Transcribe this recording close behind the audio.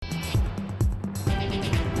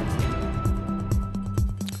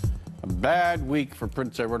bad week for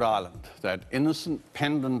Prince Edward Island. That innocent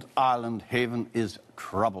pendant island haven is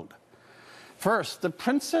troubled. First, the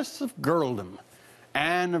Princess of Girldom,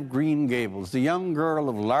 Anne of Green Gables, the young girl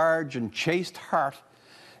of large and chaste heart,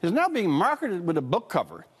 is now being marketed with a book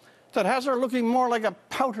cover that has her looking more like a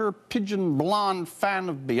pouter pigeon blonde fan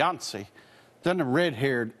of Beyonce than a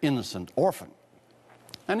red-haired innocent orphan.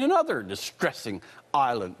 And in other distressing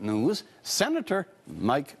island news, Senator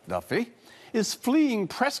Mike Duffy is fleeing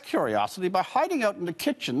press curiosity by hiding out in the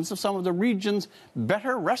kitchens of some of the region's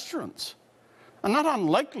better restaurants. A not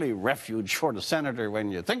unlikely refuge for the senator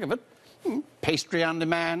when you think of it. Pastry on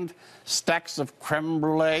demand, stacks of creme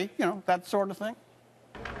brulee, that sort of thing.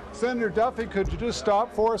 Senator Duffy, could you just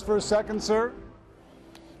stop for us for a second, sir?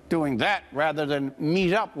 Doing that rather than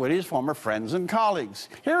meet up with his former friends and colleagues.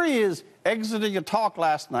 Here he is exiting a talk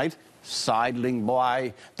last night, sidling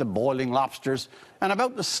by the boiling lobsters and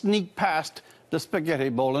about to sneak past the spaghetti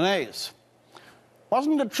bolognese.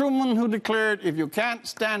 Wasn't it Truman who declared, if you can't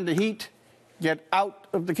stand the heat, get out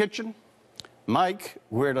of the kitchen? Mike,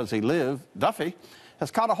 where does he live, Duffy,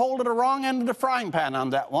 has caught a hold of the wrong end of the frying pan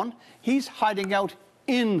on that one. He's hiding out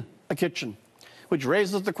in a kitchen, which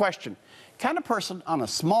raises the question, can a person on a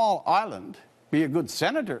small island be a good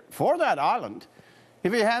senator for that island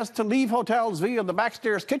if he has to leave hotels via the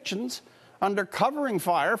backstairs kitchens under covering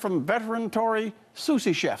fire from veteran Tory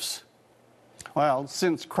sushi chefs? Well,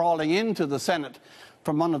 since crawling into the Senate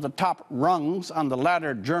from one of the top rungs on the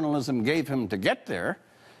ladder journalism gave him to get there,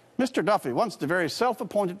 Mr. Duffy, once the very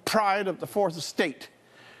self-appointed pride of the Fourth Estate,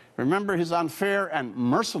 remember his unfair and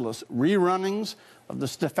merciless rerunnings of the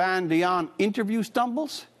Stéphane Dion interview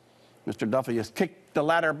stumbles? Mr. Duffy has kicked the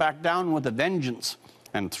ladder back down with a vengeance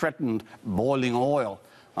and threatened boiling oil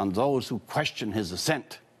on those who question his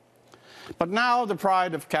ascent. But now the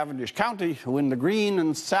pride of Cavendish County, who in the green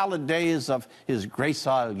and salad days of his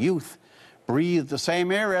gracile youth breathed the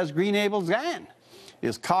same air as Green Abel's Anne,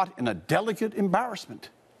 is caught in a delicate embarrassment.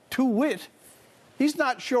 To wit, he's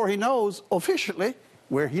not sure he knows officially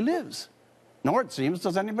where he lives, nor it seems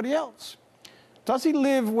does anybody else. Does he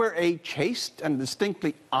live where a chaste and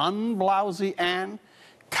distinctly unblousy Anne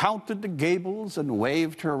counted the gables and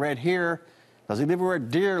waved her red hair? Does he live where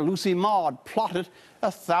dear Lucy Maud plotted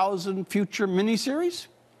 1,000 future miniseries?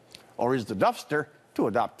 Or is the Duffster, to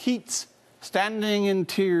adopt Keats, standing in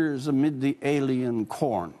tears amid the alien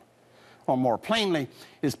corn? Or more plainly,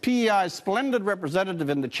 is P.E.I.'s splendid representative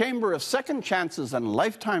in the Chamber of Second Chances and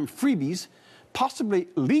Lifetime Freebies, possibly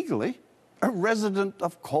legally, a resident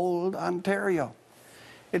of cold Ontario?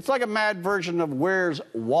 It's like a mad version of Where's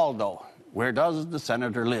Waldo? Where does the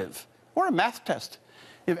senator live? Or a math test.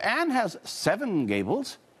 If Anne has 7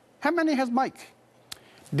 gables, how many has Mike?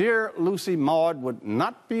 Dear Lucy Maud would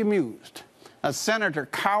not be amused. A senator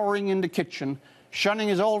cowering in the kitchen, shunning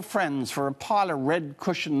his old friends for a pile of red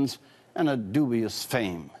cushions and a dubious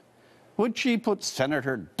fame. Would she put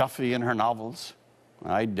Senator Duffy in her novels?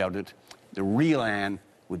 I doubt it. The real Anne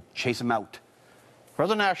would chase him out. For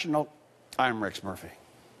The National, I'm Rex Murphy.